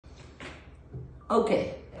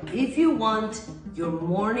Okay, if you want your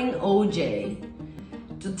morning OJ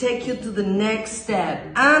to take you to the next step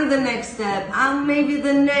and the next step and maybe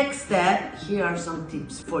the next step, here are some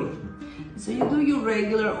tips for you. So you do your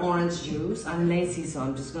regular orange juice. I'm lazy, so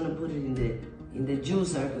I'm just gonna put it in the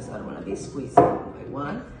juicer because I don't wanna be squeezing one by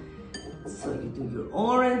one. So you do your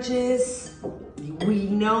oranges. We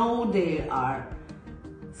know they are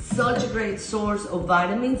such a great source of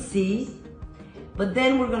vitamin C, but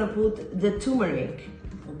then we're gonna put the turmeric,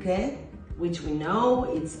 okay? Which we know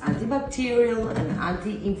it's antibacterial and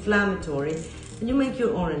anti-inflammatory, and you make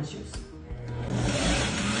your orange juice.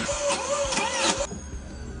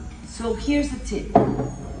 So here's the tip.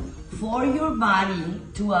 For your body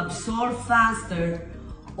to absorb faster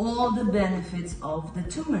all the benefits of the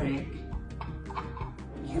turmeric,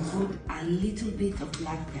 you put a little bit of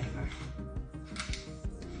black pepper.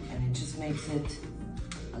 And it just makes it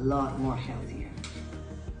a lot more healthier.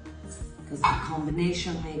 Because the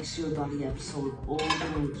combination makes your body absorb all the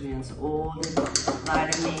nutrients, all the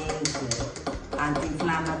vitamins, the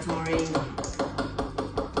anti-inflammatory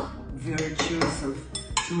virtues of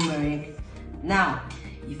turmeric. Now,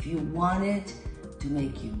 if you want it to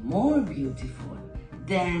make you more beautiful,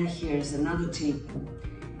 then here's another tip.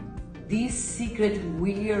 This secret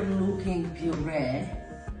weird looking puree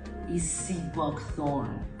is sea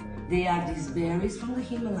buckthorn. They are these berries from the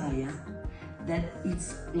Himalaya that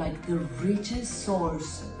it's like the richest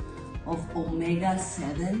source of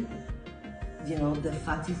omega-7, you know, the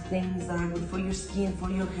fatty things that are good for your skin,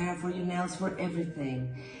 for your hair, for your nails, for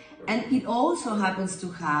everything. And it also happens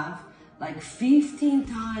to have like 15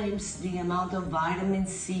 times the amount of vitamin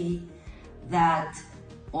C that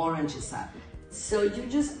oranges have. So you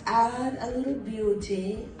just add a little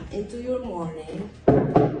beauty into your morning.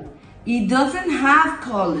 It doesn't have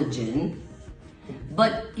collagen,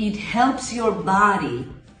 but it helps your body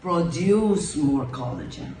produce more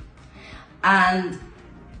collagen. And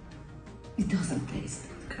it doesn't taste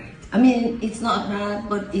great. I mean, it's not bad,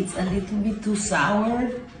 but it's a little bit too sour.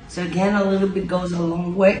 So again, a little bit goes a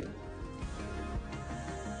long way.